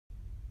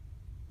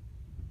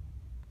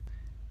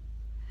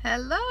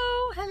Hello,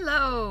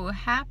 hello.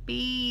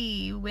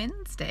 Happy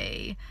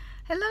Wednesday.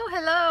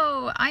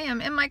 Hello. I am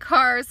in my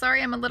car.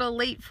 Sorry I'm a little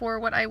late for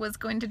what I was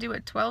going to do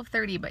at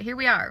 12:30, but here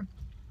we are.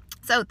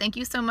 So thank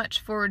you so much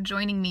for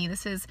joining me.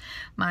 This is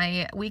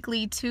my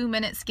weekly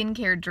 2-minute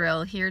skincare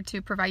drill here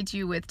to provide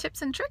you with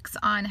tips and tricks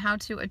on how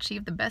to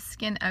achieve the best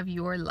skin of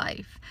your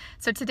life.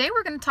 So today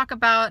we're going to talk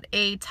about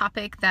a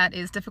topic that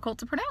is difficult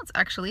to pronounce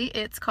actually.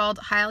 It's called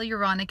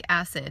hyaluronic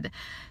acid.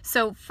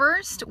 So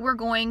first we're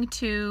going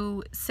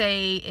to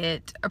say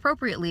it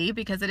appropriately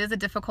because it is a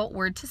difficult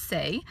word to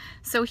say.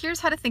 So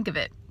here's how to think of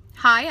it.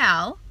 Hi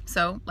Al,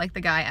 so like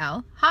the guy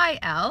Al, hi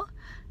Al,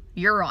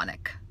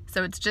 uronic.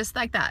 So it's just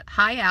like that.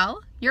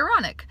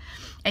 Hyaluronic.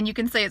 And you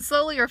can say it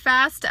slowly or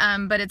fast,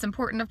 but it's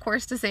important, of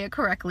course, to say it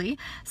correctly.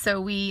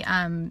 So we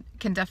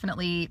can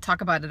definitely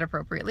talk about it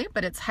appropriately,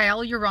 but it's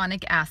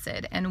hyaluronic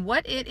acid. And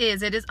what it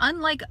is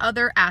unlike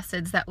other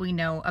acids that we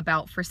know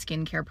about for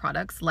skincare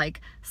products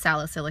like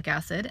salicylic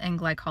acid and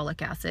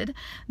glycolic acid.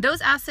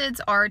 Those acids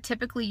are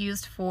typically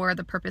used for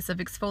the purpose of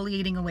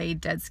exfoliating away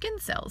dead skin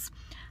cells.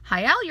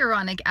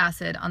 Hyaluronic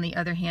acid, on the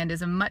other hand,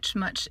 is a much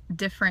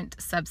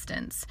different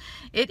substance.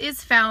 It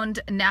is found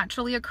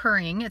naturally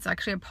occurring. It's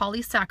actually a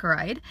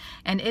polysaccharide,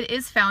 and it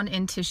is found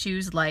in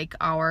tissues like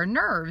our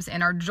nerves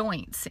and our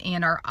joints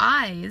and our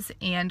eyes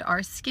and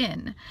our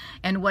skin.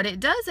 And what it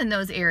does in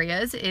those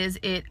areas is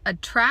it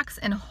attracts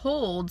and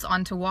holds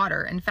onto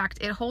water. In fact,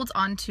 it holds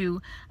onto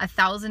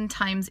 1,000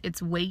 times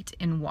its weight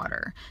in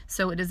water.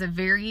 So it is a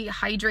very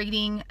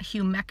hydrating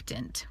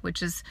humectant,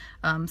 which is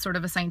sort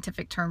of a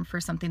scientific term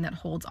for something that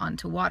holds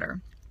onto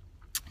water.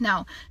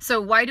 Now,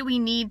 so why do we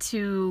need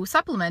to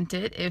supplement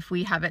it if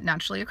we have it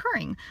naturally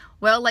occurring?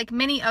 Well, like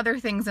many other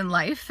things in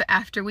life,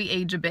 after we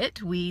age a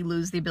bit, we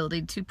lose the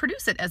ability to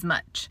produce it as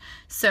much.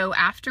 So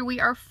after we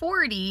are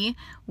 40,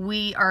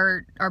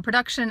 our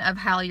production of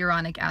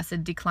hyaluronic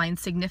acid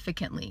declines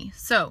significantly.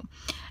 So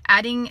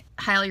adding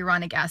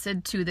hyaluronic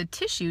acid to the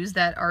tissues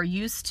that are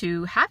used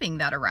to having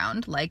that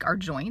around, like our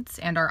joints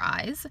and our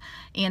eyes,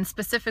 and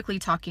specifically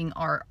talking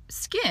our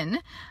skin,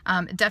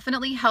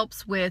 definitely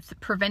helps with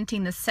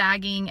preventing the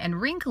sagging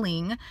and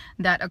wrinkling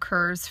that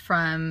occurs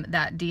from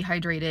that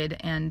dehydrated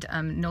and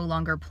no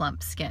longer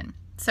plump skin.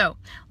 So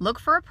look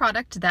for a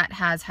product that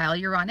has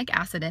hyaluronic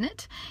acid in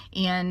it,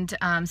 and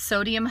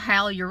sodium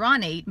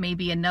hyaluronate may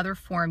be another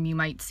form you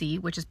might see,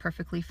 which is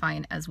perfectly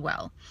fine as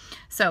well.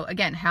 So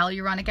again,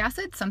 hyaluronic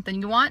acid,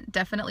 something you want,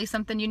 definitely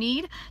something you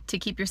need to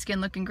keep your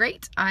skin looking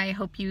great. I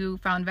hope you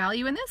found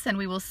value in this, and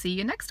we will see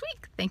you next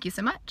week. Thank you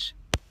so much.